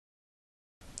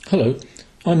Hello,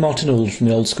 I'm Martin Auld from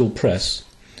the Old School Press,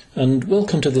 and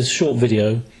welcome to this short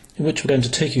video in which we're going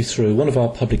to take you through one of our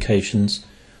publications,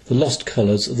 The Lost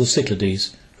Colours of the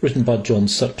Cyclades, written by John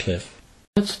Sutcliffe.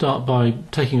 Let's start by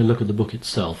taking a look at the book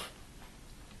itself.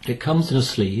 It comes in a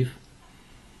sleeve,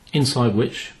 inside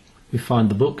which we find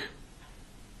the book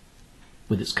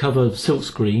with its cover silk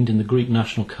screened in the Greek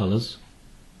national colours.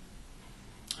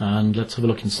 And let's have a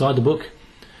look inside the book.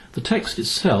 The text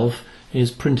itself is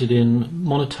printed in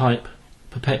monotype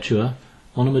Perpetua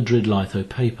on a Madrid litho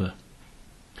paper.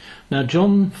 Now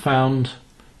John found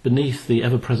beneath the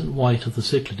ever-present white of the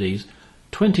Cyclades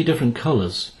 20 different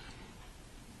colours,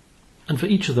 and for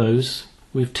each of those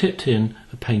we've tipped in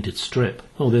a painted strip.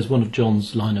 Oh, there's one of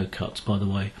John's lino cuts, by the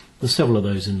way. There's several of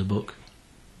those in the book.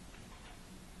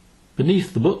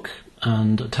 Beneath the book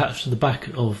and attached to the back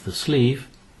of the sleeve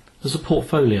there's a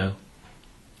portfolio,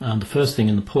 and the first thing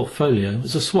in the portfolio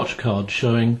is a swatch card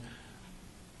showing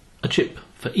a chip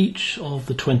for each of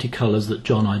the 20 colours that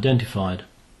John identified.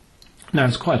 Now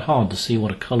it's quite hard to see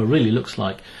what a colour really looks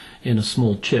like in a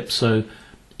small chip, so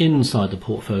inside the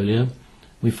portfolio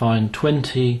we find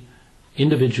 20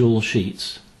 individual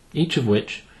sheets, each of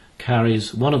which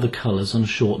carries one of the colours on a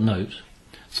short note.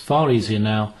 It's far easier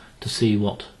now to see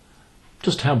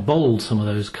just how bold some of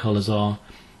those colours are,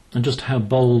 and just how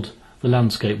bold the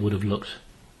landscape would have looked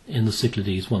in the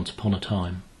Cyclades once upon a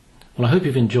time. Well, I hope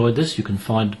you've enjoyed this. You can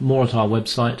find more at our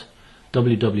website,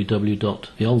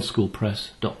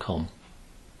 www.theoldschoolpress.com.